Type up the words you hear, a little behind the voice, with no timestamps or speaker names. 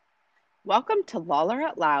Welcome to Lawler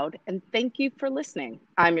Out Loud, and thank you for listening.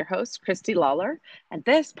 I'm your host, Christy Lawler, and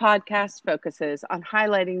this podcast focuses on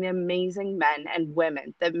highlighting the amazing men and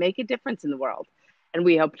women that make a difference in the world. And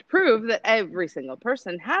we hope to prove that every single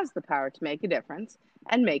person has the power to make a difference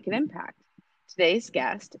and make an impact. Today's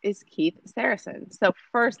guest is Keith Saracen. So,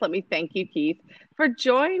 first, let me thank you, Keith, for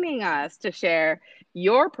joining us to share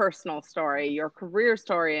your personal story, your career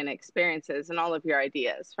story, and experiences, and all of your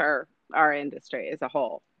ideas for our industry as a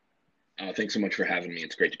whole. Thanks so much for having me.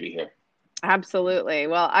 It's great to be here. Absolutely.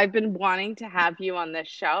 Well, I've been wanting to have you on this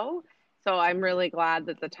show, so I'm really glad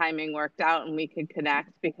that the timing worked out and we could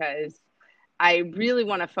connect because I really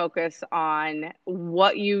want to focus on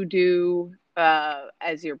what you do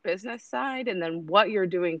as your business side and then what you're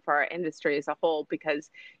doing for our industry as a whole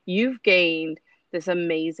because you've gained this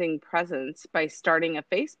amazing presence by starting a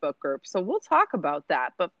Facebook group. So we'll talk about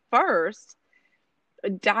that. But first,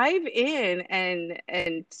 dive in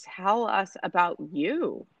and tell us about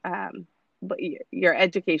you, your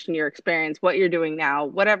education, your experience, what you're doing now,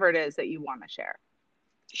 whatever it is that you want to share.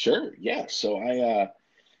 Sure. Yeah.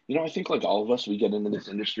 I think like all of us, we get into this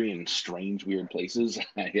industry in strange, weird places.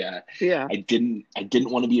 Yeah. I didn't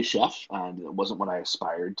want to be a chef. It wasn't what I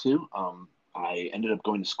aspired to. I ended up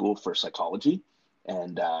going to school for psychology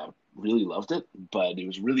and really loved it, but it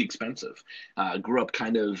was really expensive. Grew up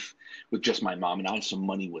kind of with just my mom and I, so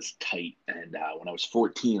money was tight. And when I was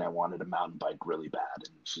 14, I wanted a mountain bike really bad.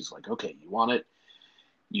 And she's like, okay, you want it?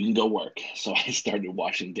 You can go work. So I started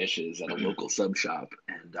washing dishes at a local sub shop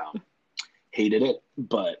and hated it,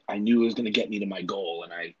 but I knew it was going to get me to my goal.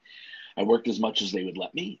 And I worked as much as they would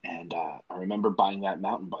let me. And I remember buying that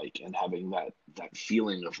mountain bike and having that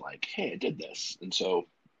feeling of like, hey, I did this. And so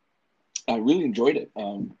I really enjoyed it.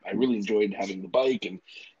 I really enjoyed having the bike and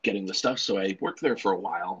getting the stuff. So I worked there for a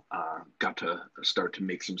while. Got to start to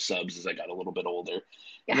make some subs as I got a little bit older.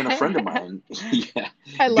 And then a friend of mine, yeah,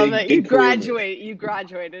 I love it. big career move. You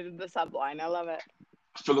graduated in the subline. I love it.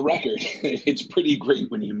 For the record, it's pretty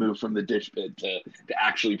great when you move from the dish pit to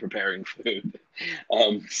actually preparing food.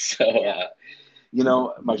 Um, so, Yeah.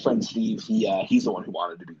 uh, my friend Steve, he's the one who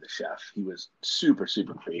wanted to be the chef. He was super,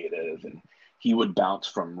 super creative, and he would bounce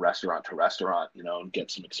from restaurant to restaurant, and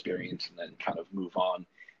get some experience, and then kind of move on.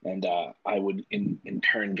 And I would, in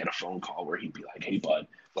turn, get a phone call where he'd be like, "Hey, bud,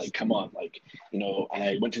 like, come on, like,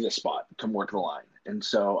 I went to this spot, come work the line." And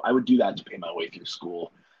so I would do that to pay my way through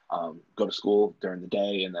school. Go to school during the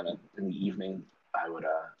day, and then in the evening, I would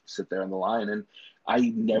sit there on the line. And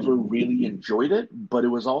I never really enjoyed it, but it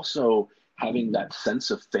was also having that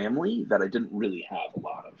sense of family that I didn't really have a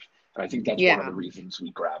lot of. And I think that's one of Yeah. the reasons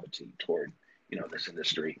we gravitate toward, this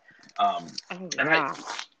industry. Oh, And I,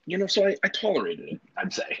 yeah. so I tolerated it,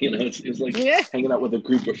 I'd say. It was like Yeah. hanging out with a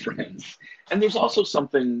group of friends. And there's also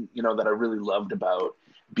something, that I really loved about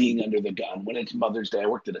being under the gun. When it's Mother's Day, I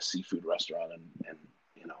worked at a seafood restaurant, and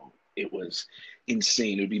it was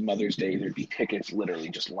insane. It would be Mother's Day. There'd be tickets literally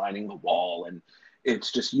just lining the wall. And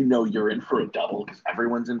it's just, you're in for a double because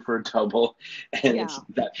everyone's in for a double. And it's Yeah.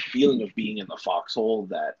 that feeling of being in the foxhole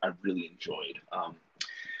that I really enjoyed.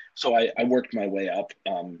 So I worked my way up.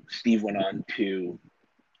 Steve went on to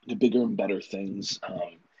the bigger and better things.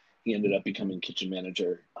 He ended up becoming kitchen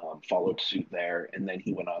manager, followed suit there, and then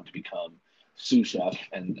he went on to become sous chef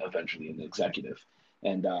and eventually an executive.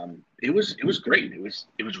 And it was great. It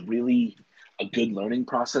was really a good learning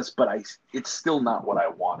process, but it's still not what I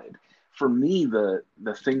wanted. For me, the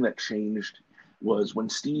thing that changed was when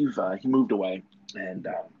Steve he moved away and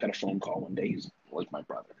got a phone call one day. He's like my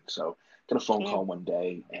brother, so got a phone Mm. call one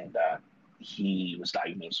day and he was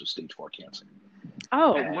diagnosed with stage 4 cancer.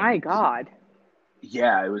 Oh, my And God.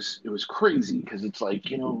 yeah, it was crazy because it's like,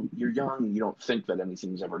 you're young and you don't think that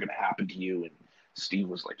anything's ever going to happen to you. And Steve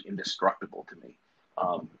was like indestructible to me.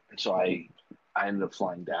 And so I ended up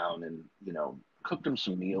flying down and, cooked him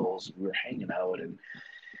some meals. We were hanging out. And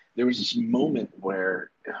there was this moment where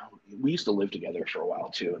we used to live together for a while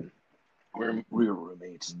too. And we were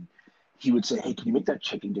roommates. And he would say, "Hey, can you make that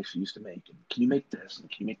chicken dish you used to make? And can you make this? And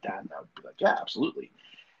can you make that?" And I would be like, "Yeah, absolutely."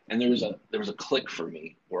 And there was a click for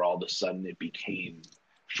me where all of a sudden it became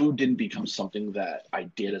food didn't become something that I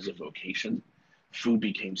did as a vocation. Food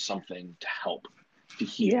became something to help, to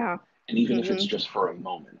heal, Yeah. and even if it's Hmm. just for a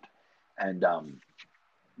moment. And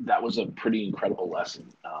that was a pretty incredible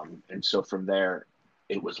lesson. And so from there,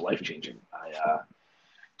 it was life changing. I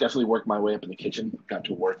definitely worked my way up in the kitchen. Got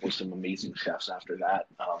to work with some amazing chefs after that,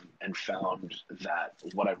 and found that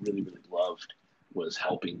what I really, really loved was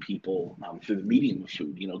helping people through the medium of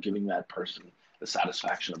food. Giving that person the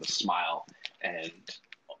satisfaction of a smile and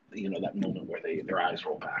that moment where their eyes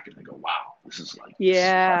roll back and they go, "Wow, this is fun."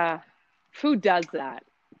 Yeah. Food does that.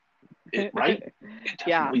 Right? It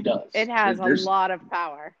Yeah, definitely does. it has a There's lot of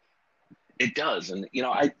power. It does. And,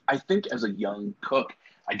 I think as a young cook,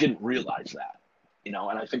 I didn't realize that, and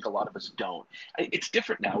I think a lot of us don't. It's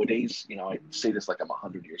different nowadays. I say this like I'm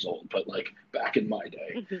 100 years old, but like back in my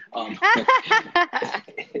day, um,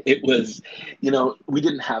 it was, we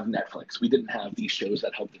didn't have Netflix. We didn't have these shows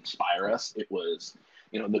that helped inspire us. It was,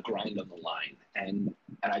 the grind on the line. And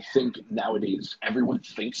I think nowadays everyone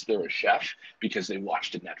thinks they're a chef because they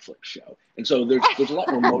watched a Netflix show. And so there's a lot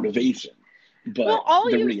more motivation. Well, But all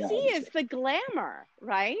the you see reality is is the glamour,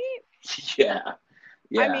 right? yeah,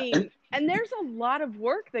 I yeah, mean, and there's a lot of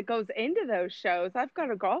work that goes into those shows. I've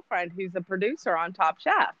got a girlfriend who's a producer on Top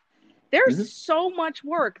Chef. There's mhm, so much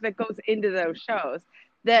work that goes into those shows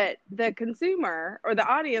that the consumer or the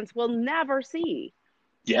audience will never see.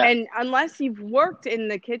 yeah, And unless you've worked in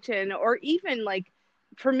the kitchen, or even like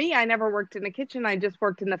for me, I never worked in the kitchen. I just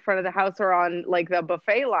worked in the front of the house or on like the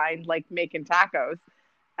buffet line, like making tacos.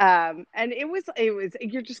 And it was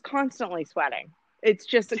you're just constantly sweating. It's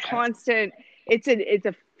just a yeah, constant, it's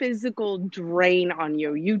a physical drain on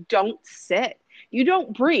you. You don't sit, you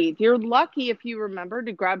don't breathe. You're lucky if you remember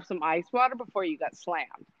to grab some ice water before you got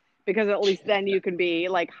slammed, because at least then you can be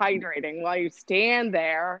like hydrating while you stand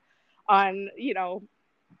there on,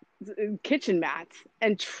 kitchen mats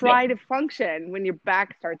and yep, try to function when your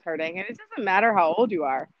back starts hurting. And it doesn't matter how old you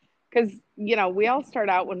are, because we all start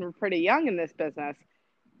out when we're pretty young in this business.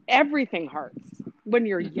 Everything hurts when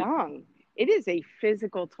you're mhm, young. It is a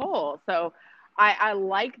physical toll. So I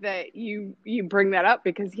like that you bring that up,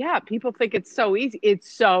 because yeah, people think it's so easy.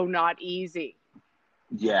 It's so not easy.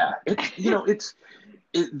 yeah.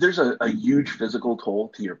 There's a huge physical toll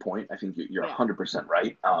to your point. I think you're Yeah. 100%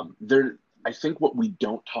 right. I think what we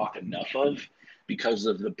don't talk enough of because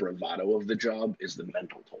of the bravado of the job is the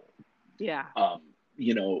mental toll. Yeah.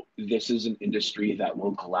 This is an industry that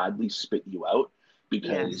will gladly spit you out Yes.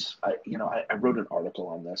 because I wrote an article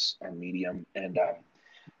on this on Medium, and I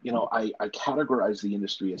categorize the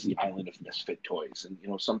industry as the island of misfit toys,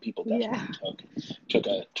 and some people Yeah.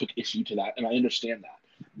 definitely took issue to that, and I understand that.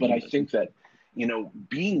 But I think that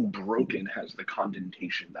being broken has the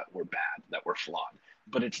connotation that we're bad, that we're flawed,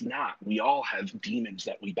 but it's not. We all have demons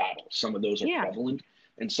that we battle. Some of those are Yeah. prevalent,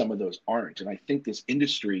 and some of those aren't. And I think this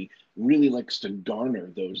industry really likes to garner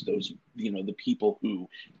those the people who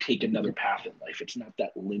take another path in life. It's not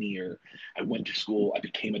that linear. I went to school, I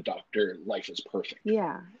became a doctor, life is perfect.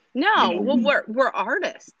 Yeah. No, well, We we're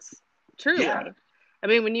artists, Yeah, truly. I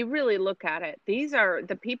mean, when you really look at it, these are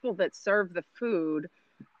the people that serve the food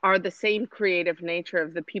are the same creative nature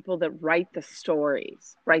of the people that write the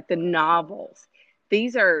stories, write the novels.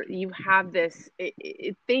 These are, you have this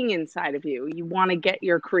thing inside of you. You want to get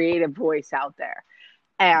your creative voice out there.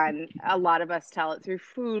 And a lot of us tell it through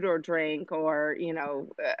food or drink, or,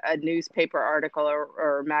 a newspaper article,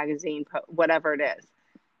 or magazine, whatever it is.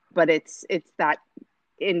 But it's that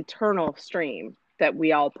internal stream that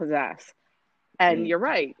we all possess. And mm, you're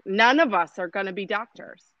right. None of us are going to be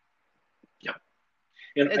doctors. yeah.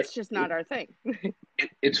 And It's just not our thing.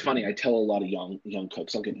 it's funny. I tell a lot of young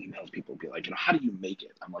cooks. I'll get emails. People be like, how do you make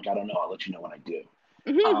it? I'm like, I don't know. I'll let you know when I do.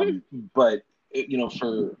 But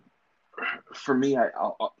for me,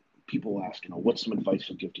 people ask, what's some advice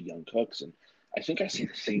you'll give to young cooks? And I think I say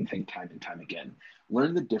the same thing time and time again.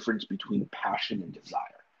 Learn the difference between passion and desire.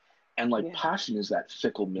 And like Yeah. passion is that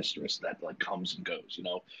fickle mistress that like comes and goes.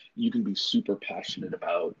 You can be super passionate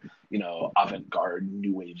about avant-garde,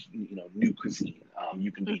 new wave, new cuisine.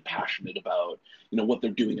 You can be Mhm. passionate about what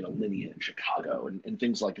they're doing in Alinea in Chicago and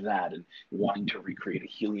things like that, and wanting to recreate a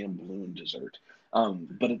helium balloon dessert.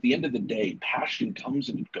 But at the end of the day, passion comes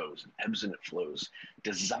and it goes, and ebbs and it flows.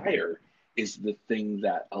 Desire is the thing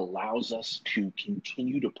that allows us to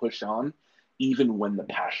continue to push on even when the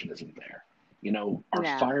passion isn't there. Our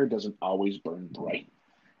Yeah. fire doesn't always burn bright.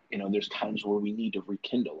 There's times where we need to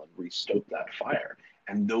rekindle and restoke that fire.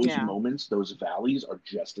 And those Yeah. moments, those valleys are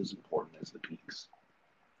just as important as the peaks.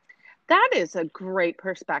 That is a great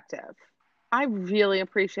perspective. I really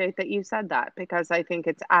appreciate that you said that, because I think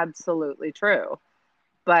it's absolutely true.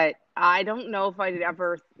 But I don't know if I'd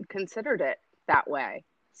ever considered it that way.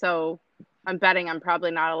 So I'm betting I'm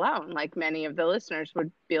probably not alone. Like many of the listeners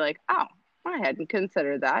would be like, oh, I hadn't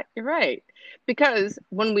considered that. You're right. Because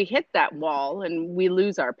when we hit that wall and we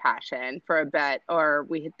lose our passion for a bit, or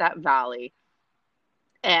we hit that valley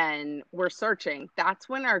and we're searching, that's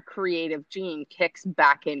when our creative gene kicks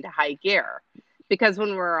back into high gear. Because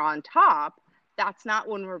when we're on top, that's not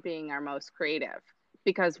when we're being our most creative,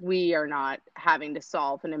 because we are not having to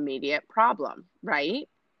solve an immediate problem, right?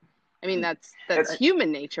 I mean, And, that's and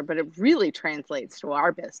human nature, but it really translates to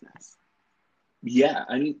our business. yeah,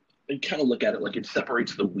 I mean, I kind of look at it like it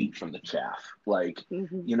separates the wheat from the chaff. Like, Hmm.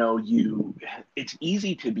 it's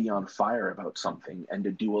easy to be on fire about something and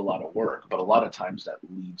to do a lot of work, but a lot of times that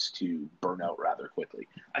leads to burnout rather quickly.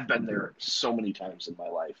 I've been there so many times in my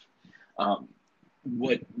life. Um,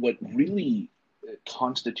 what really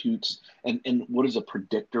constitutes and what is a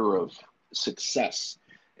predictor of success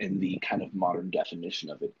in the kind of modern definition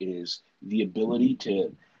of it is the ability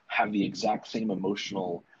to have the exact same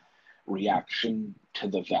emotional reaction to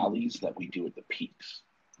the valleys that we do at the peaks.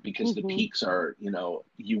 Because the Hmm. peaks are,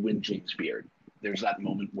 you win James Beard. There's that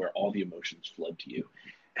moment where all the emotions flood to you.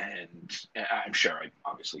 And I'm sure I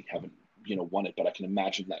obviously haven't, won it, but I can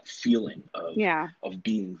imagine that feeling Yeah. of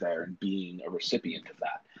being there and being a recipient of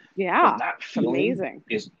that. But Yeah. that It's feeling amazing.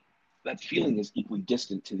 is equally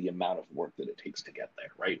distant to the amount of work that it takes to get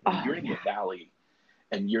there, right? When Oh, you're in yeah. the valley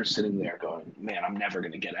and you're sitting there going, man, I'm never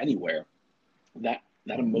going to get anywhere, that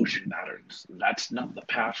emotion matters. That's not the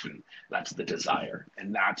passion, that's the desire.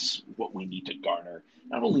 And that's what we need to garner,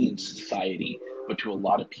 not only in society, but to a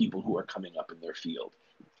lot of people who are coming up in their field.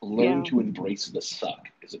 Learn Yeah. to embrace the suck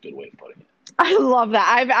is a good way of putting it. I love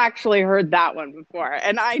that. I've actually heard that one before,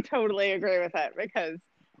 and I totally agree with it because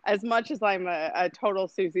as much as I'm a total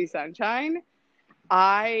Susie Sunshine,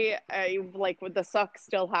 I like with the suck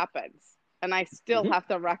still happens, and I still Mm-hmm. have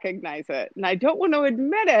to recognize it, and I don't want to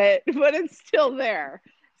admit it, but it's still there.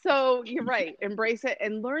 So you're right. Embrace it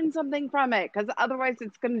and learn something from it, because otherwise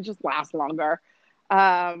it's going to just last longer.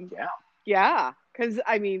 Um, Yeah. yeah, because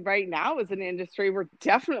I mean, right now as an industry, we're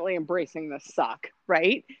definitely embracing the suck,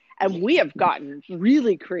 right? And we have gotten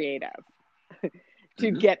really creative to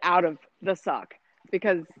Mm-hmm. get out of the suck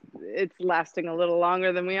because it's lasting a little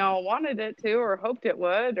longer than we all wanted it to, or hoped it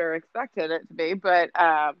would, or expected it to be. But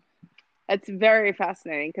it's very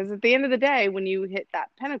fascinating because at the end of the day, when you hit that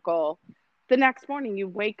pinnacle, the next morning you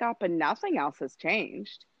wake up and nothing else has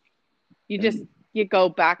changed. You just And you go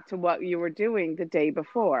back to what you were doing the day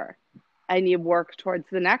before and you work towards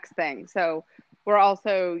the next thing. So we're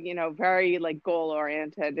also, very like goal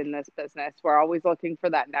oriented in this business. We're always looking for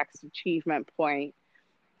that next achievement point,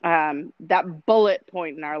 that bullet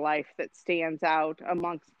point in our life that stands out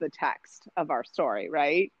amongst the text of our story,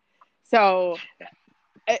 right? So,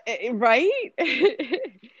 right?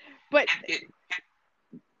 But it,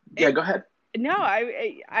 yeah, it, go ahead. no,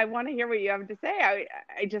 I want to hear what you have to say.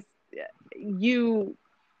 I just you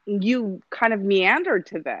you kind of meandered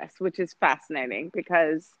to this, which is fascinating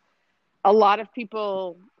because a lot of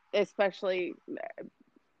people, especially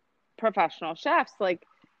professional chefs, like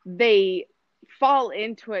they fall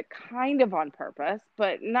into it kind of on purpose,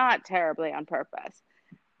 but not terribly on purpose.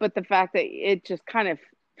 But the fact that it just kind of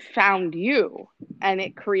found you and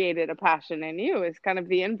it created a passion in you is kind of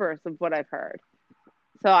the inverse of what I've heard.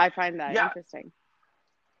 So I find that Yeah, interesting.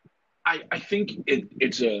 I think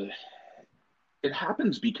it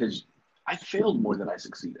happens because I failed more than I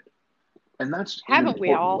succeeded. And that's an Haven't we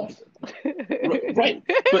important all? lesson. Right.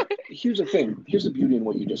 But here's the thing. Here's the beauty in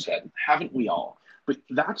what you just said. Haven't we all? But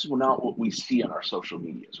that's not what we see on our social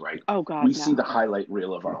medias, right? Oh God, We see the no. highlight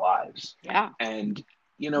reel of our lives. Yeah. And,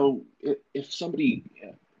 if somebody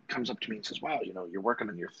comes up to me and says, wow, you're working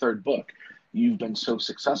on your third book, you've been so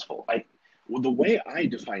successful. Well, the way I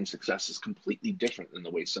define success is completely different than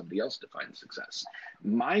the way somebody else defines success.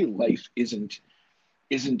 My life isn't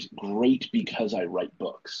great because I write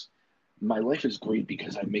books. My life is great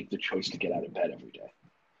because I make the choice to get out of bed every day.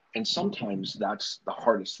 And sometimes that's the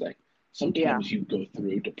hardest thing. Yeah. Sometimes you go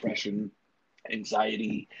through depression,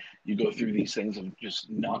 anxiety, you go through these things of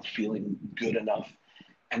just not feeling good enough.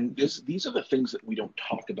 And these are the things that we don't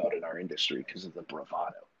talk about in our industry because of the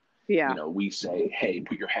bravado. Yeah. We say, hey,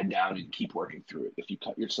 put your head down and keep working through it. If you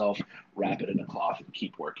cut yourself, wrap it in a cloth and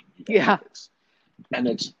keep working. You got Yeah. this. And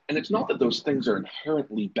it's not that those things are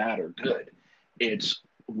inherently bad or good. It's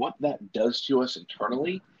what that does to us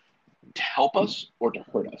internally to help us or to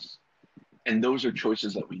hurt us. And those are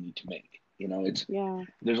choices that we need to make. It's Yeah.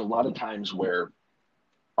 there's a lot of times where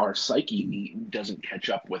our psyche doesn't catch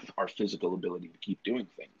up with our physical ability to keep doing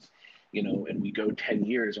things. And we go 10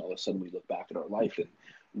 years, all of a sudden we look back at our life and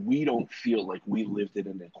we don't feel like we lived it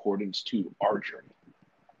in accordance to our journey.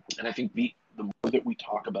 And I think the more that we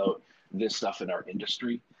talk about this stuff in our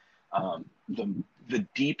industry, the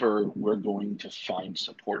deeper we're going to find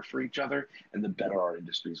support for each other, and the better our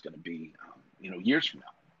industry is going to be, years from now.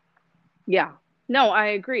 Yeah. No, I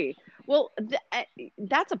agree. Well,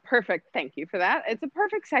 that's a perfect, thank you for that. It's a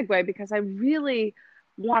perfect segue because I really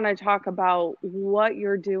want to talk about what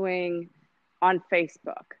you're doing on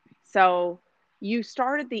Facebook. So, you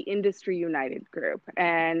started the Industry United group,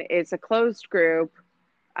 and it's a closed group.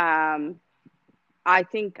 Um, I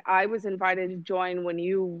think I was invited to join when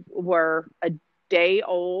you were a day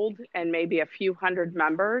old and maybe a few hundred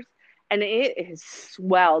members. And it has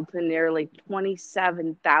swelled to nearly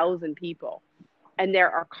 27,000 people. And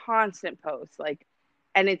there are constant posts like,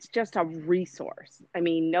 and it's just a resource. I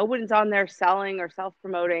mean, no one's on there selling or self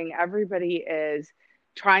promoting. Everybody is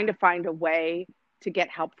trying to find a way to get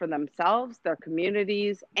help for themselves, their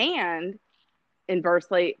communities, and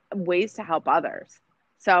inversely, ways to help others.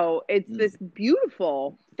 So it's Mm. this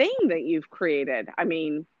beautiful thing that you've created. I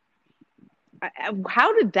mean,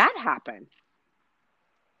 how did that happen?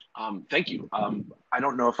 Thank you. I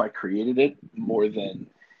don't know if I created it more than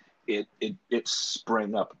it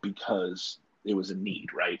sprang up because it was a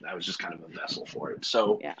need, right? I was just kind of a vessel for it.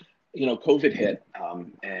 So, Yeah. COVID hit,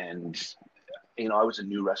 and I was a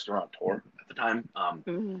new restaurateur at the time.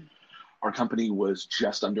 Mhm. Our company was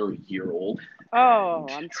just under a year old, Oh,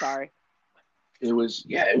 and I'm sorry. it was,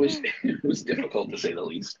 yeah, it was it was difficult to say the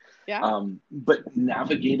least. Yeah. But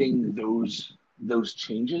navigating those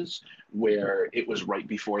changes where it was right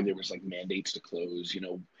before there was like mandates to close,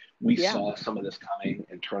 we Yeah. saw some of this coming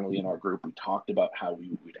internally in our group. We talked about how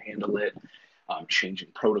we would handle it,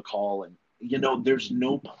 changing protocol, and there's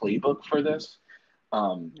no playbook for this.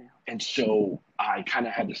 Yeah. And so I kind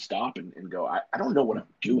of had to stop and go, I don't know what I'm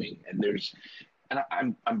doing.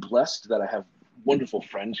 I'm blessed that I have wonderful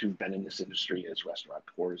friends who've been in this industry as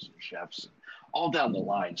restaurateurs and chefs and all down the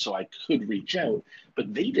line. So I could reach out,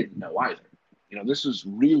 but they didn't know either. This was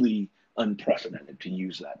really unprecedented, to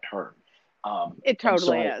use that term. It And so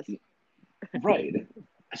totally is. right.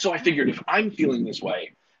 So I figured if I'm feeling this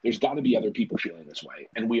way, there's got to be other people feeling this way,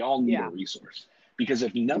 and we all need a Yeah. resource because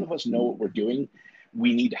if none of us know what we're doing,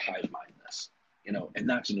 we need to hive mind this, and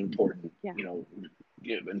that's an important, Yeah.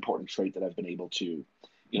 important trait that I've been able to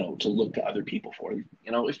look to other people for.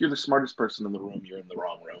 If you're the smartest person in the room, you're in the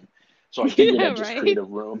wrong room. So I figured Yeah, I'd just create right? a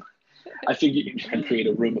room. I figured I'd create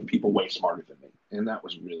a room of people way smarter than me, and that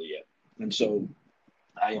was really it. And so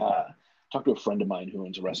I talked to a friend of mine who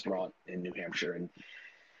owns a restaurant in New Hampshire, and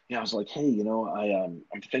I was like, hey, I'm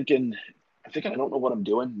thinking I don't know what I'm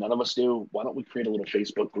doing. None of us do. Why don't we create a little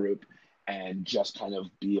Facebook group and just kind of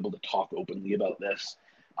be able to talk openly about this?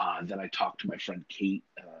 Then I talked to my friend Kate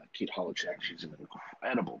Holochek. She's an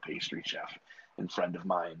incredible pastry chef and friend of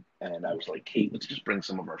mine. And I was like, Kate, let's just bring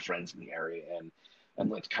some of our friends in the area and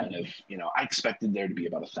let's kind of, I expected there to be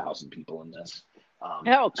about 1,000 people in this. Oh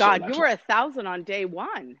So God, you that's were what, 1,000 on day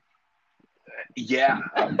one. yeah,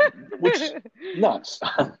 which nuts.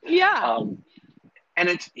 Yeah. um, and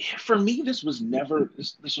it's for me, this was never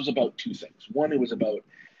this was about two things. One, it was about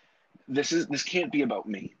this can't be about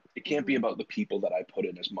me. It can't be Mhm. about the people that I put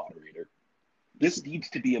in as moderator. This needs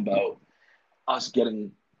to be about us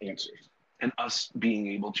getting answers and us being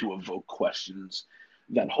able to evoke questions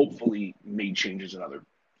that hopefully made changes in other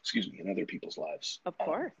people's lives. Of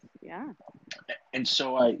course. Yeah. And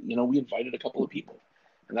so we invited a couple of people,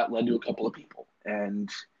 and that led to a couple of people, and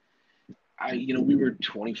we were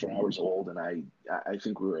 24 hours old, and I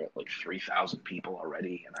think we were at like 3,000 people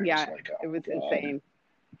already, and I was Yeah. like, It oh was God. insane.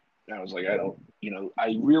 And I was like, I don't,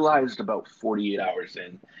 I realized about 48 hours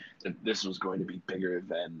in that this was going to be bigger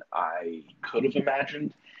than I could have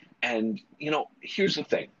imagined. And, here's the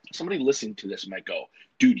thing. Somebody listening to this might go,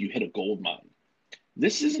 dude, you hit a gold mine.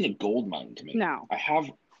 This isn't a gold mine to me. No. I have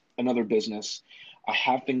another business. I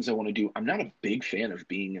have things I want to do. I'm not a big fan of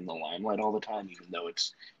being in the limelight all the time, even though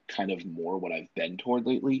it's kind of more what I've been toward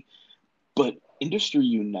lately. But Industry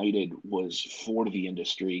United was for the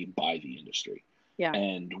industry, by the industry. Yeah.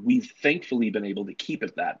 And we've thankfully been able to keep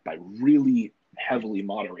it that by really heavily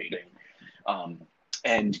moderating um,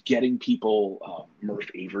 and getting people.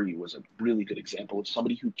 Murph Avery was a really good example of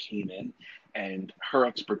somebody who came in and her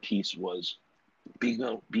expertise was being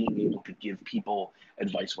able to give people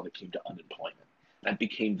advice when it came to unemployment. That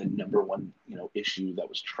became the number one issue that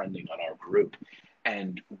was trending on our group,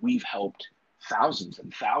 and we've helped thousands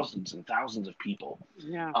and thousands and thousands of people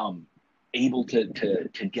Yeah. um, able to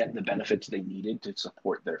get the benefits they needed to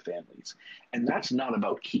support their families. And that's not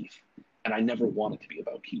about Keith. And I never want it to be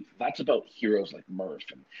about Keith. That's about heroes like Murph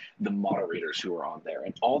and the moderators who are on there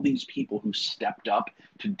and all these people who stepped up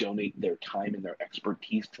to donate their time and their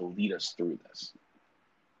expertise to lead us through this.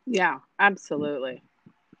 Yeah. Absolutely.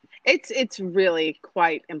 It's really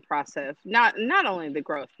quite impressive. Not only the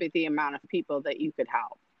growth, but the amount of people that you could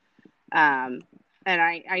help. Um, and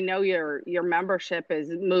I know your membership is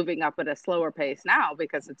moving up at a slower pace now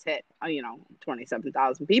because it's hit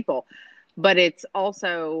 27,000 people, but it's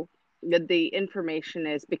also the information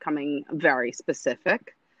is becoming very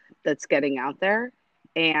specific that's getting out there,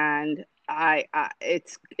 and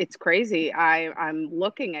It's crazy. I'm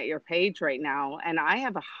looking at your page right now, and I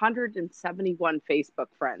have 171 Facebook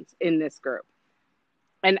friends in this group,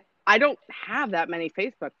 and I don't have that many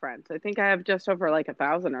Facebook friends. I think I have just over like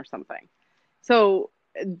 1,000 or something. So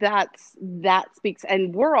that speaks,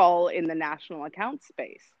 and we're all in the national account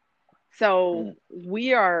space. So Mm.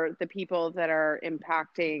 we are the people that are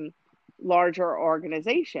impacting larger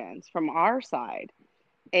organizations from our side.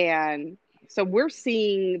 And so we're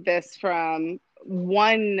seeing this from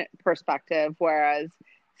one perspective, whereas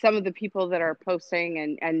some of the people that are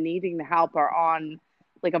posting and needing the help are on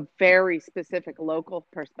like a very specific local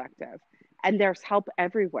perspective. And there's help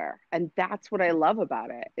everywhere. And that's what I love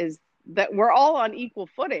about it is that we're all on equal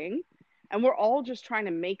footing and we're all just trying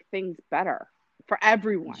to make things better for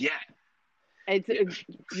everyone. Yeah. Yeah. It's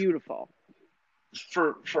beautiful.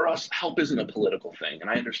 For us, help isn't a political thing, and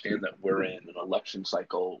I understand that we're in an election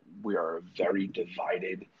cycle. We are a very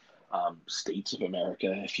divided states of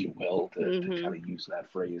America, if you will, to Hmm. kind of use that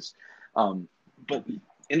phrase. Um, but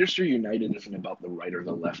Industry United isn't about the right or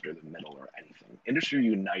the left or the middle or anything. Industry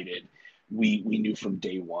United, we knew from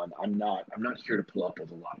day one. I'm not here to pull up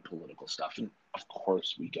with a lot of political stuff, and of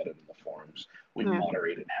course we get it in the forums. We Yeah.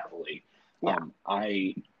 moderate it heavily. Yeah.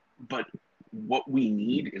 I but what we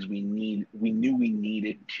need is we knew we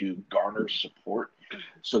needed to garner support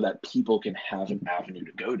so that people can have an avenue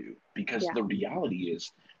to go to, because Yeah. the reality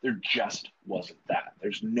is there just wasn't that. There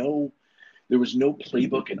was no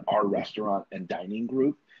playbook in our restaurant and dining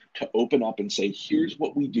group to open up and say, here's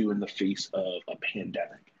what we do in the face of a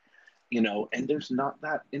pandemic. And there's not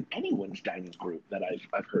that in anyone's dining group that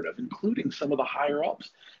I've heard of, including some of the higher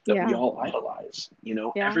ups that we Yeah. all idolize. Yeah.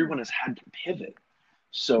 Everyone has had to pivot.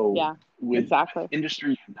 So Yeah. with Exactly.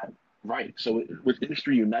 Industry United, right? So with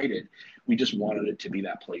Industry United, we just wanted it to be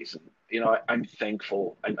that place, and I'm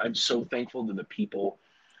thankful. I'm so thankful to the people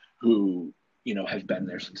who have been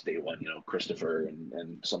there since day one. Christopher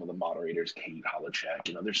and some of the moderators, Kate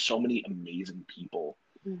Holacek. There's so many amazing people,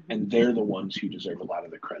 Hmm. and they're the ones who deserve a lot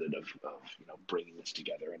of the credit of bringing this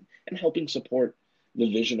together and helping support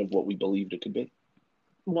the vision of what we believed it could be.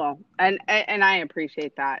 Well, and I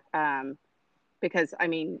appreciate that. Because I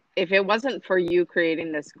mean, if it wasn't for you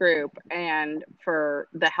creating this group and for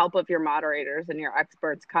the help of your moderators and your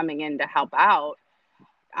experts coming in to help out,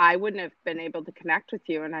 I wouldn't have been able to connect with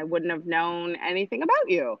you and I wouldn't have known anything about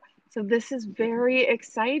you. So this is very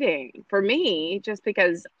exciting for me just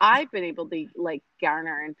because I've been able to like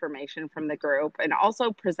garner information from the group and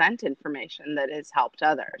also present information that has helped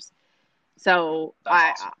others. So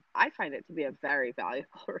That's awesome. I find it to be a very valuable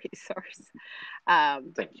resource.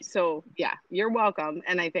 Thank you. So yeah, you're welcome,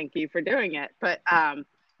 and I thank you for doing it. But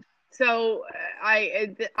so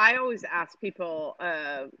I always ask people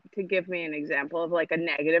to give me an example of like a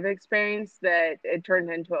negative experience that it turned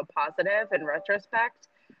into a positive in retrospect.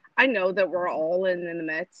 I know that we're all in the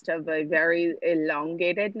midst of a very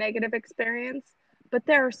elongated negative experience, but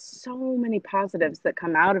there are so many positives that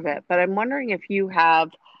come out of it. But I'm wondering if you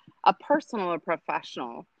have a personal or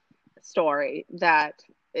professional story that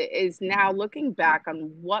is now looking back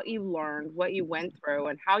on what you learned, what you went through,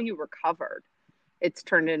 and how you recovered. It's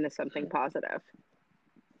turned into something positive.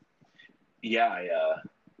 Yeah,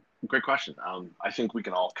 great question. I think we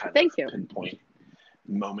can all kind of Thank you. pinpoint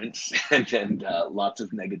moments and lots of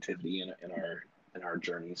negativity in our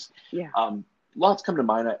journeys. Yeah. Lots come to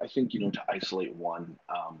mind. I think to isolate one.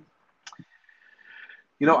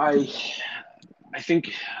 I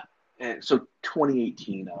think so.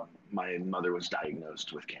 2018, my mother was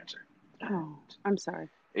diagnosed with cancer, Oh, and I'm sorry.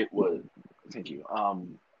 it was. Thank you.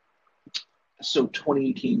 So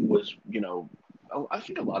 2018 was, I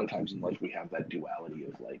think a lot of times in life we have that duality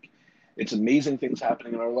of like, it's amazing things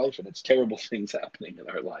happening in our life and it's terrible things happening in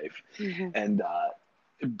our life. Hmm. And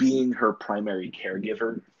being her primary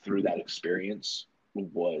caregiver through that experience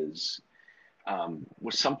was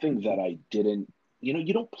something that I didn't,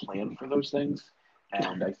 you don't plan for those things.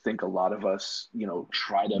 And I think a lot of us,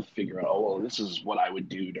 try to figure out, oh, well, this is what I would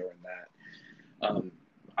do during that.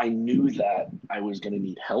 I knew that I was going to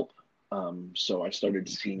need help. So I started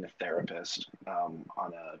seeing a therapist on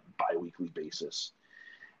a biweekly basis.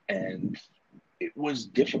 And it was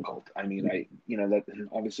difficult. I mean, that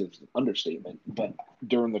obviously is an understatement, but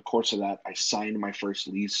during the course of that, I signed my first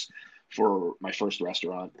lease for my first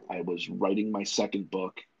restaurant. I was writing my second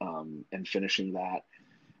book and finishing that.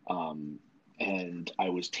 Um, and I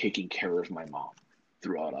was taking care of my mom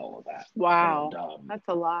throughout all of that. And Wow. That's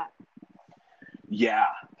a lot. yeah,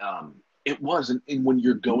 it was. And when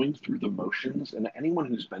you're going through the motions, and anyone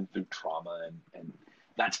who's been through trauma, and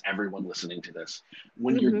that's everyone listening to this,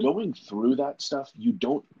 when you're Hmm. going through that stuff, you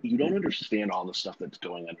don't understand all the stuff that's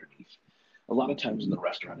going underneath. a lot of times in the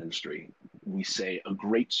restaurant industry, we say a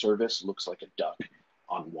great service looks like a duck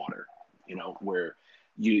on water, where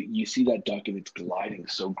you see that duck and it's gliding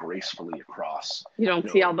so gracefully across, You don't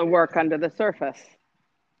you see know, all the work under the surface.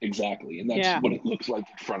 exactly. And that's Yeah. what it looks like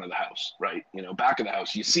in front of the house, right? Back of the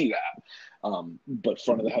house, you see that. But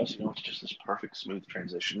front of the house, it's just this perfect smooth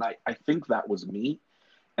transition. I think that was me,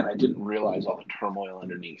 and I didn't realize all the turmoil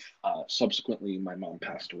underneath. Subsequently, my mom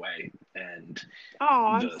passed away, and Oh,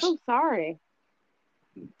 I'm the so sorry.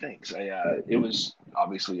 thanks. It was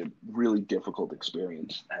obviously a really difficult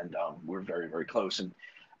experience, and we're very, very close. And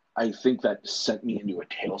I think that sent me into a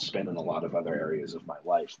tailspin in a lot of other areas of my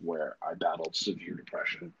life where I battled severe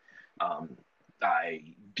depression. Um, I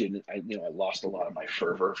didn't, I lost a lot of my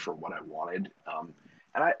fervor for what I wanted, and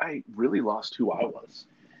I really lost who I was.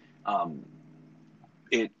 Um,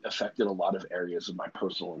 it affected a lot of areas of my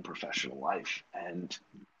personal and professional life, and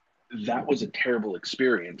that was a terrible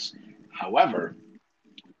experience. However,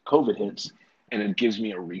 COVID hits and it gives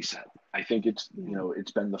me a reset. I think it's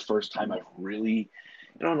been the first time I've really,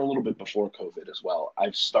 and a little bit before COVID as well,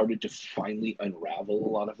 I've started to finally unravel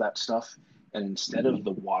a lot of that stuff. And instead of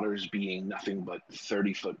the waters being nothing but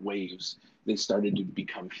 30-foot waves, they started to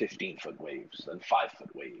become 15-foot waves, then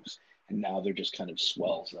 5-foot waves. And now they're just kind of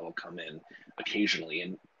swells that'll come in occasionally.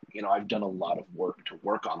 And, I've done a lot of work to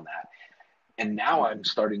work on that, and now I'm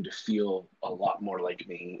starting to feel a lot more like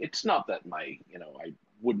me. It's not that I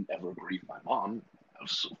wouldn't ever grieve my mom.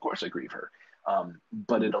 Of course I grieve her.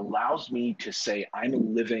 But it allows me to say I'm a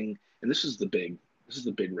living, and this is the big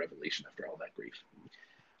revelation after all that grief.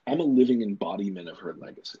 I'm a living embodiment of her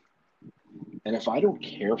legacy. And if I don't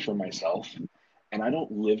care for myself and I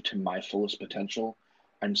don't live to my fullest potential,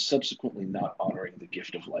 I'm subsequently not honoring the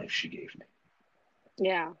gift of life she gave me.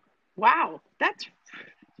 Yeah. Wow. That's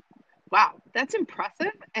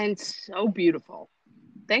impressive and so beautiful.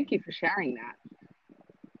 Thank you for sharing that.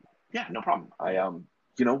 Yeah, no problem.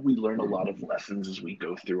 We learn a lot of lessons as we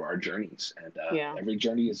go through our journeys, and Yeah. every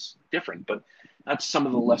journey is different. But that's some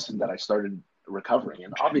of the lessons that I started recovering.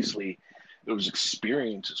 And obviously, those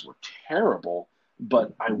experiences were terrible,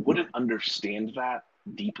 but I wouldn't understand that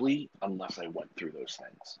deeply unless I went through those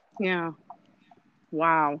things. Yeah.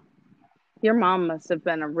 Wow. Your mom must have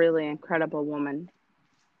been a really incredible woman.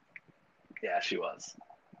 Yeah, she was.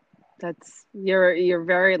 You're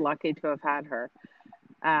very lucky to have had her.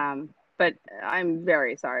 But I'm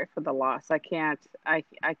very sorry for the loss. I can't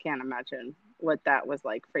imagine what that was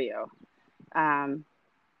like for you. Um,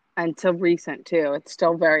 until recent too. It's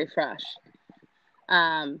still very fresh.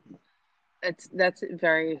 Um, that's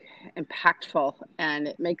very impactful, and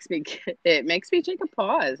it makes me take a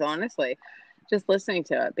pause, honestly, just listening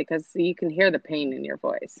to it, because you can hear the pain in your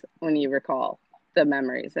voice when you recall the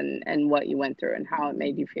memories and what you went through and how it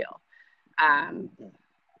made you feel. Um,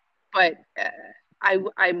 but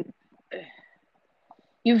I'm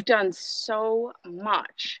you've done so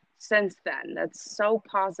much since then. That's so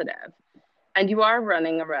positive, and you are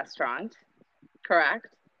running a restaurant, correct?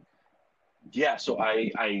 Yeah, so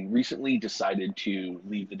I recently decided to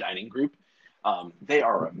leave the dining group. They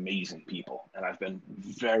are amazing people, and I've been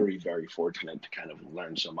very, very fortunate to kind of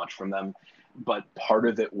learn so much from them. But part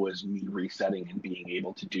of it was me resetting and being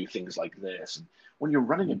able to do things like this. And when you're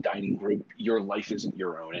running a dining group, your life isn't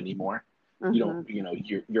your own anymore. You don't,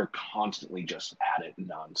 Mm-hmm. you're constantly just at it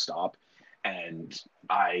nonstop. And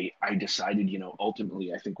I decided,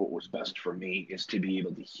 ultimately, I think what was best for me is to be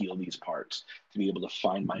able to heal these parts, to be able to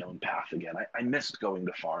find my own path again. I missed going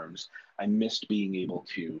to farms. I missed being able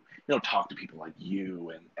to, talk to people like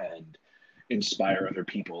you and inspire other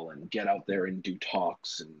people and get out there and do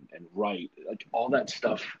talks and write. Like all that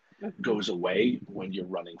stuff Mm-hmm. goes away when you're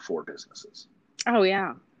running four businesses. Oh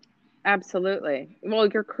yeah. Absolutely. Well,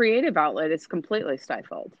 your creative outlet is completely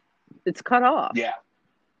stifled. It's cut off Yeah,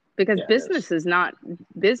 because yeah, it is.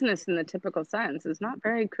 business in the typical sense is not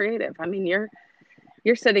very creative. I mean, you're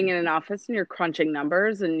sitting in an office and you're crunching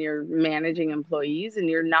numbers and you're managing employees and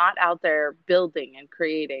you're not out there building and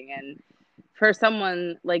creating. And for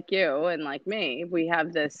someone like you and like me, we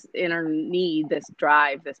have this inner need, this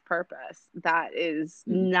drive, this purpose that is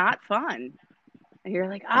Mhm. not fun. And you're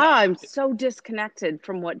like, No, I'm so disconnected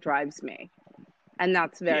from what drives me, and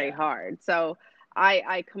that's very yeah. hard. So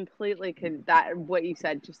I completely could that what you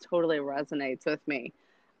said just totally resonates with me.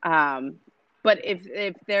 Um, but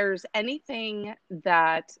if there's anything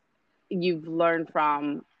that you've learned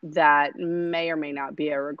from that may or may not be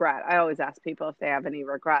a regret, I always ask people if they have any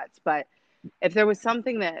regrets. But if there was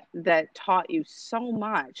something that taught you so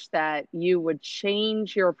much that you would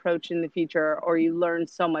change your approach in the future, or you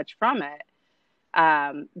learned so much from it,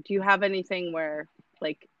 do you have anything where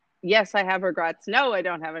like yes, I have regrets. No, I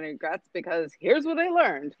don't have any regrets because here's what I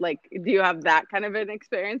learned. Like, do you have that kind of an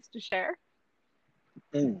experience to share?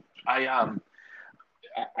 Mm.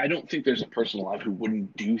 I don't think there's a person alive who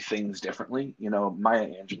wouldn't do things differently. Maya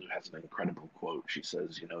Angelou has an incredible quote. She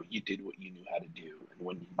says, you did what you knew how to do, and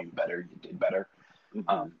when you knew better, you did better.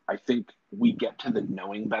 Hmm. I think we get to the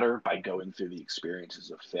knowing better by going through the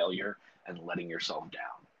experiences of failure and letting yourself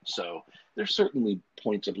down. So there's certainly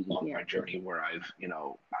points along Yeah. my journey where I've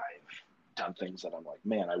done things that I'm like,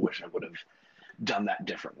 man, I wish I would have done that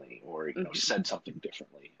differently, or Hmm. said something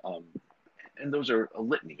differently. And those are a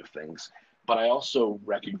litany of things. But I also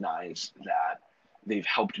recognize that they've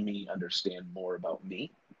helped me understand more about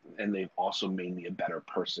me, and they've also made me a better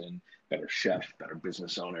person, better chef, better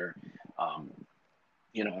business owner. Um,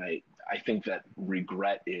 I think that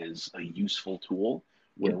regret is a useful tool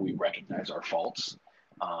where we recognize our faults,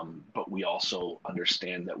 but we also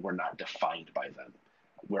understand that we're not defined by them.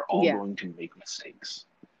 We're all Yeah. going to make mistakes,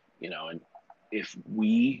 and if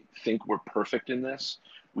we think we're perfect in this,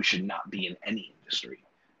 we should not be in any industry,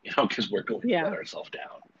 because we're going to let Yeah. ourselves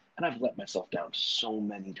down. And I've let myself down so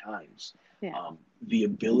many times. Yeah. The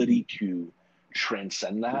ability to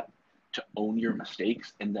transcend that, to own your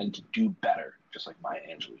mistakes, and then to do better, just like Maya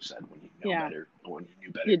Angelou said, when you know Yeah. better, or when you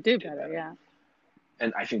knew better, You you do did better. better. Yeah.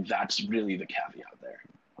 And I think that's really the caveat there.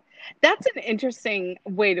 That's an interesting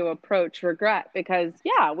way to approach regret because,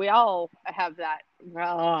 yeah, we all have that.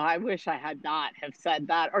 Well, I wish I had not have said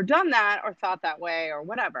that or done that or thought that way or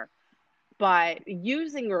whatever. But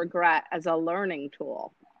using regret as a learning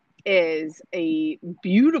tool is a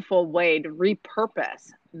beautiful way to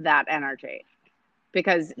repurpose that energy.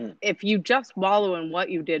 Because Mm, if you just wallow in what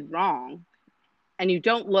you did wrong and you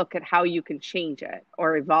don't look at how you can change it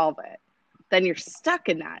or evolve it, then you're stuck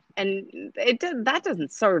in that. And that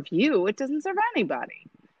doesn't serve you, it doesn't serve anybody.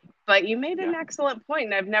 But you made an yeah. excellent point,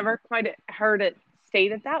 and I've never quite heard it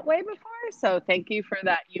stated that way before. So thank you for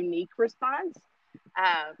that unique response.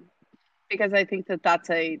 Um, because I think that that's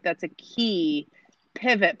a key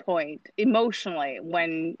pivot point emotionally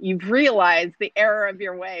when you've realized the error of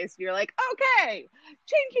your ways. You're like, okay,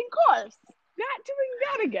 changing course, not doing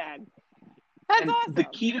that again. That's And awesome. the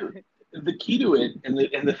key to it, and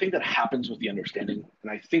the thing that happens with the understanding,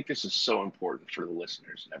 and I think this is so important for the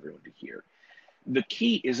listeners and everyone to hear. The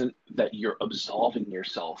key isn't that you're absolving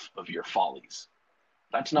yourself of your follies.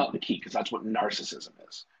 That's not the key, because that's what narcissism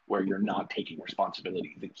is, where you're not taking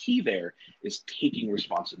responsibility. The key there is taking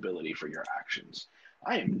responsibility for your actions.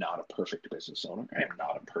 I am not a perfect business owner. I am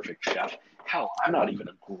not a perfect chef. Hell, I'm not even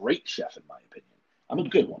a great chef in my opinion. I'm a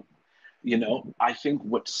good one. I think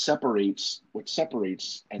what separates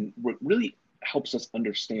and what really helps us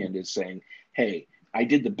understand is saying, hey, I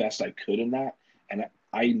did the best I could in that, and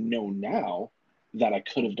I know now that I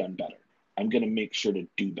could have done better. I'm going to make sure to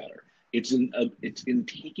do better. It's in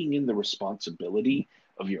taking in the responsibility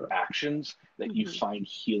of your actions that you Mhm. find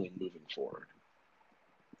healing moving forward.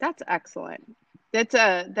 That's excellent. That's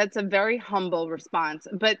a very humble response,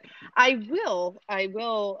 but I will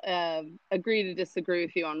agree to disagree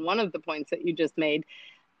with you on one of the points that you just made.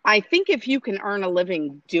 I think if you can earn a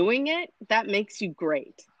living doing it, that makes you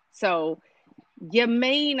great. So you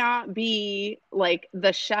may not be like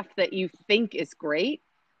the chef that you think is great,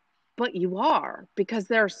 but you are because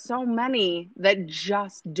there are so many that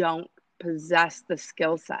just don't possess the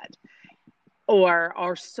skill set or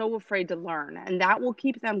are so afraid to learn, and that will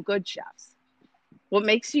keep them good chefs. What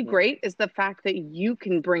makes you Mm. great is the fact that you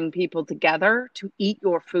can bring people together to eat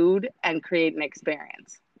your food and create an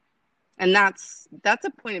experience. And that's a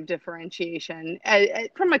point of differentiation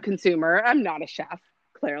from a consumer. I'm not a chef,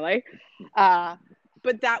 clearly, uh,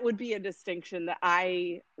 but that would be a distinction that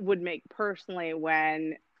I would make personally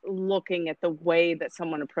when looking at the way that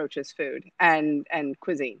someone approaches food and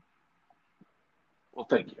cuisine. Well,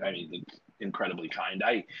 thank you. I mean, it's incredibly kind.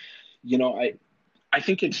 I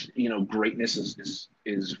think it's greatness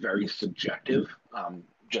is very subjective.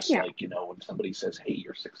 Just Yeah, like when somebody says, "Hey,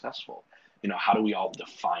 you're successful," how do we all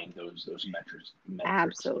define those metrics of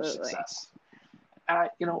absolutely. success? I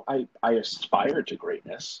aspire to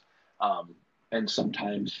greatness, um, and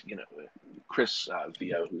sometimes Chris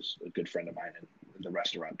Via, who's a good friend of mine and the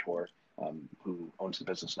restaurateur, who owns the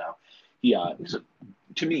business now, he is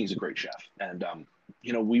to me he's a great chef, and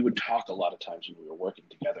we would talk a lot of times when we were working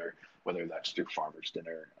together, whether that's through farmers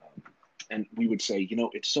dinner, and we would say,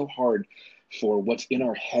 it's so hard for what's in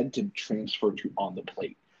our head to transfer to on the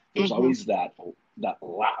plate. There's Hmm. always that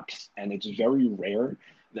lapse, and it's very rare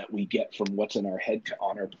that we get from what's in our head to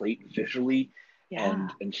on our plate visually Yeah.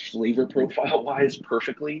 and flavor profile wise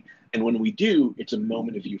perfectly. And when we do, it's a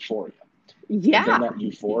moment of euphoria. And then Yeah. that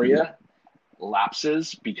euphoria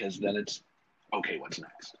lapses, because then it's okay, what's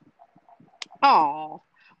next? Oh,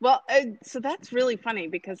 well, so that's really funny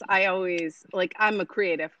because I always like I'm a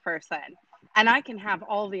creative person and I can have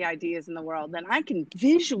all the ideas in the world and I can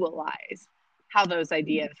visualize how those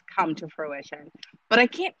ideas come to fruition, but I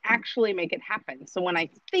can't actually make it happen. So when I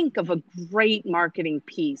think of a great marketing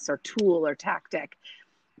piece or tool or tactic,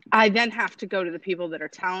 I then have to go to the people that are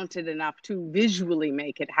talented enough to visually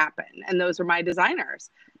make it happen. And those are my designers.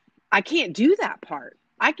 I can't do that part.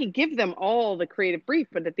 I can give them all the creative brief,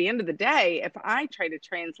 but at the end of the day, if I try to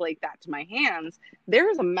translate that to my hands, there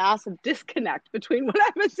is a massive disconnect between what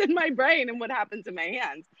happens in my brain and what happens in my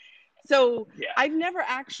hands. So Yeah. I've never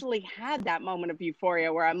actually had that moment of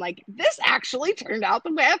euphoria where I'm like, this actually turned out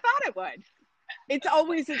the way I thought it would. It's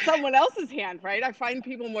always in someone else's hand, right? I find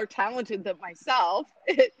people more talented than myself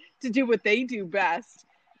to do what they do best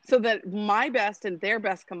so that my best and their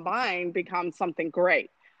best combined becomes something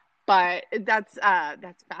great. But that's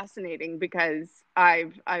fascinating because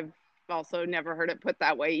I've also never heard it put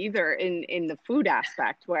that way either in the food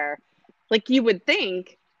aspect where like you would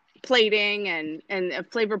think plating and a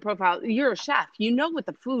flavor profile, you're a chef, you know what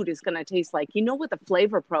the food is going to taste like, you know what the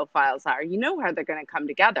flavor profiles are, you know how they're going to come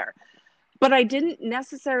together, but I didn't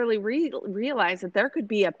necessarily realize that there could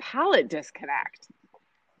be a palate disconnect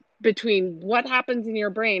between what happens in your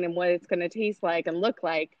brain and what it's going to taste like and look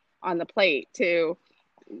like on the plate to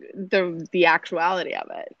the actuality of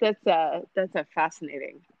it. That's a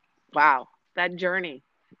fascinating. Wow, that journey.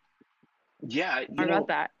 Yeah, How about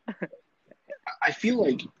that? I feel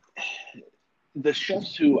like the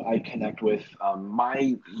chefs who I connect with,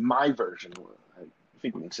 my version, I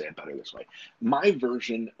think we can say it better this way. My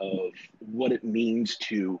version of what it means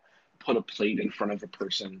to put a plate in front of a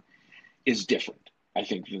person is different, I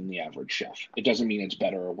think, than the average chef. It doesn't mean it's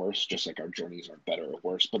better or worse, just like our journeys are better or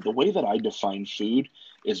worse. But the way that I define food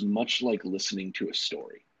is much like listening to a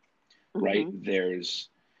story, right? Mm-hmm. There's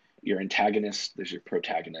your antagonist, there's your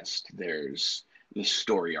protagonist, there's the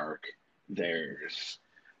story arc, there's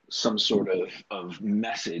some sort of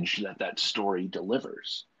message that that story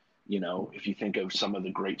delivers. You know, if you think of some of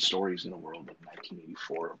the great stories in the world, like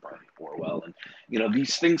 1984 by Orwell, and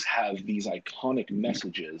these things have these iconic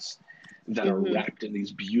messages that are Mm-hmm. wrapped in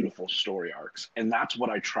these beautiful story arcs, and that's what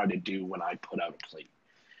I try to do when I put out a plate.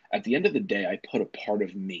 At the end of the day, I put a part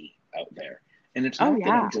of me out there, and it's Oh not that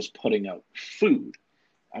yeah, I'm just putting out food.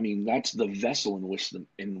 I mean, that's the vessel in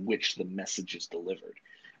which the message is delivered,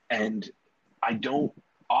 and I don't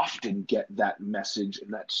often get that message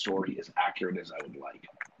and that story as accurate as I would like.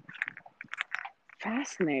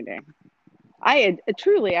 fascinating. I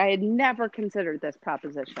had never considered this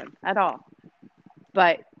proposition at all.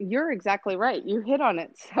 But you're exactly right. You hit on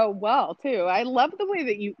it so well too. I love the way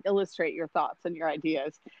that you illustrate your thoughts and your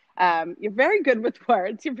ideas. You're very good with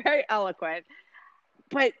words. You're very eloquent.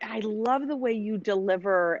 But I love the way you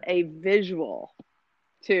deliver a visual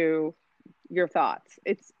to your thoughts.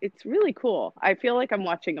 It's really cool. I feel like I'm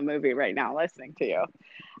watching a movie right now listening to you.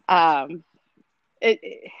 Um, it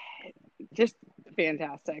just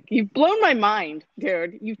fantastic. You've blown my mind,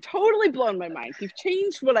 dude. You've totally blown my mind. You've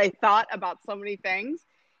changed what I thought about so many things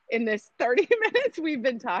in this 30 minutes we've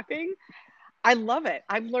been talking. I love it.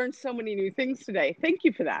 I've learned so many new things today. Thank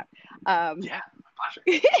you for that. Um, Yeah, my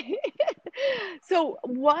pleasure. so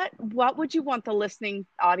what would you want the listening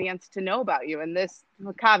audience to know about you? And this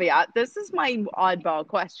caveat, this is my oddball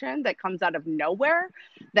question that comes out of nowhere,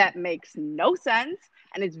 that makes no sense,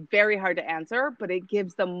 and it's very hard to answer, but it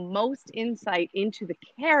gives the most insight into the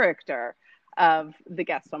character of the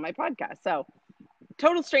guest on my podcast. So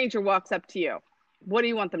total stranger walks up to you. What do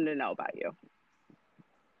you want them to know about you?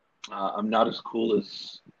 I'm not as cool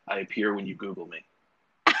as I appear when you Google me.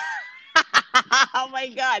 Oh my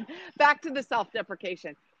God. Back to the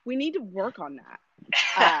self-deprecation. We need to work on that.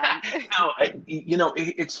 No,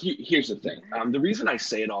 here's the thing. The reason I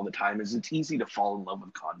say it all the time is it's easy to fall in love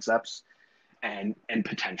with concepts and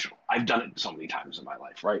potential. I've done it so many times in my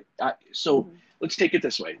life, right? So Mhm. let's take it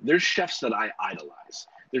this way. There's chefs that I idolize.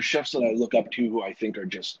 There's chefs that I look up to who I think are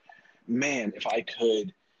just, man, if I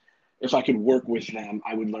could work with them,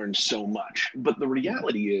 I would learn so much. But the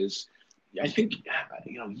reality is, I think,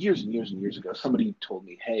 years and years and years ago, somebody told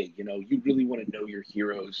me, hey, you really want to know your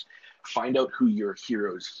heroes, find out who your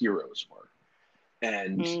heroes were.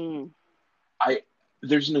 And Mm. I,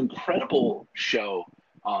 there's an incredible show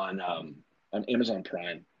on Amazon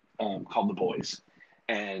Prime called The Boys.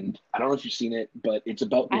 And I don't know if you've seen it, but it's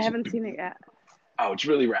about I this. haven't seen it yet. Oh, it's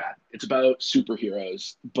really rad. It's about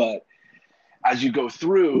superheroes, but as you go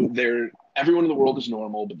through, everyone in the world is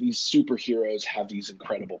normal, but these superheroes have these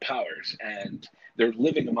incredible powers, and they're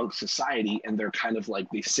living amongst society, and they're kind of like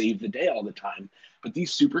they save the day all the time. But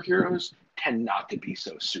these superheroes tend not to be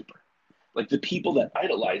so super. Like the people that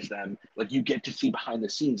idolize them, like you get to see behind the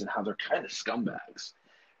scenes and how they're kind of scumbags.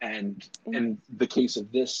 And in the case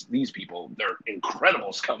of these people, they're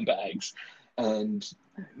incredible scumbags, and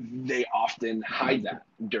they often hide that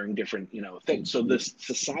during different, things. So this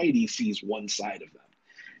society sees one side of them.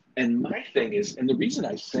 And my thing is, and the reason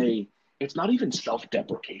I say it's not even self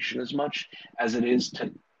deprecation as much as it is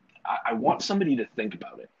I want somebody to think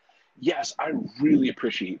about it. Yes, I really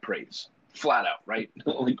appreciate praise, flat out, right?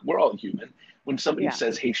 Like we're all human. When somebody Yeah.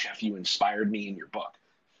 says, "Hey, chef, you inspired me in your book,"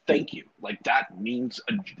 thank you. Like that means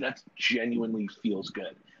that genuinely feels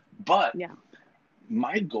good. But Yeah.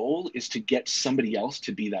 my goal is to get somebody else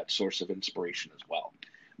to be that source of inspiration as well.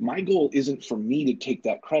 My goal isn't for me to take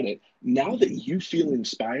that credit. Now that you feel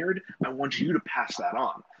inspired, I want you to pass that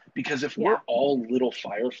on. Because if Yeah. we're all little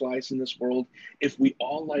fireflies in this world, if we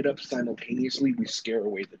all light up simultaneously, we scare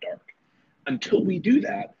away the dark. Until we do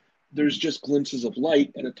that, there's just glimpses of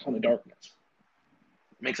light and a ton of darkness.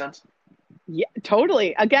 Make sense? Yeah,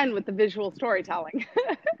 totally. Again, with the visual storytelling.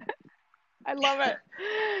 I love it.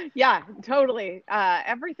 Yeah, totally.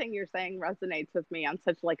 Everything you're saying resonates with me on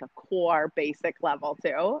such like a core basic level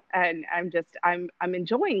too. And I'm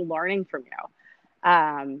enjoying learning from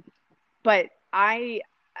you. But I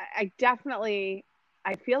definitely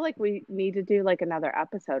I feel like we need to do like another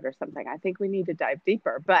episode or something. I think we need to dive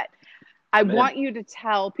deeper. But I I'm in. want you to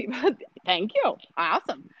tell people, thank you.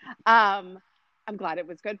 Awesome. Um, I'm glad it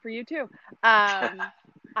was good for you too. Um,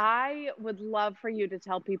 I would love for you to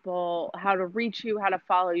tell people how to reach you, how to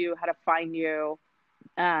follow you, how to find you.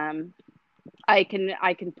 Um, I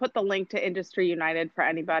can put the link to Industry United for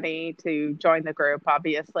anybody to join the group,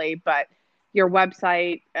 obviously, but your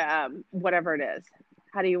website, whatever it is.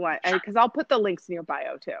 How do you want? Sure. Because I'll put the links in your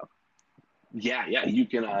bio too. Yeah. You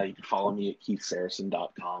can follow me at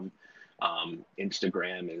keithsaracen.com.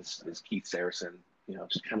 Instagram is Keith Saracen.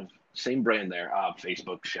 Just kind of same brand there.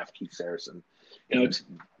 Facebook, Chef Keith Saracen. It's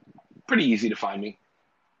pretty easy to find me.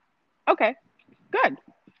 Okay, good.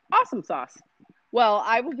 Awesome sauce. Well,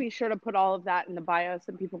 I will be sure to put all of that in the bio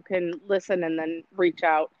so people can listen and then reach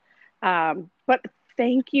out. But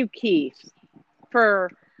thank you, Keith,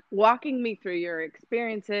 for walking me through your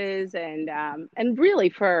experiences and really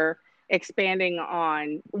for expanding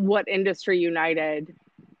on what Industry United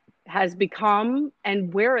has become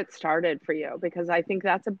and where it started for you, because I think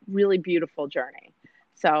that's a really beautiful journey.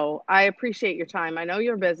 So I appreciate your time. I know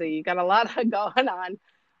you're busy, you got a lot going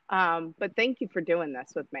on, but thank you for doing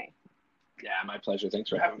this with me. Yeah, my pleasure. Thanks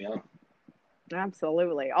for having me on.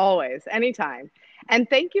 Absolutely. Always. Anytime. And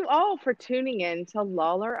thank you all for tuning in to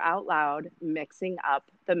Lawler Out Loud, mixing up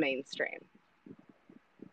the mainstream.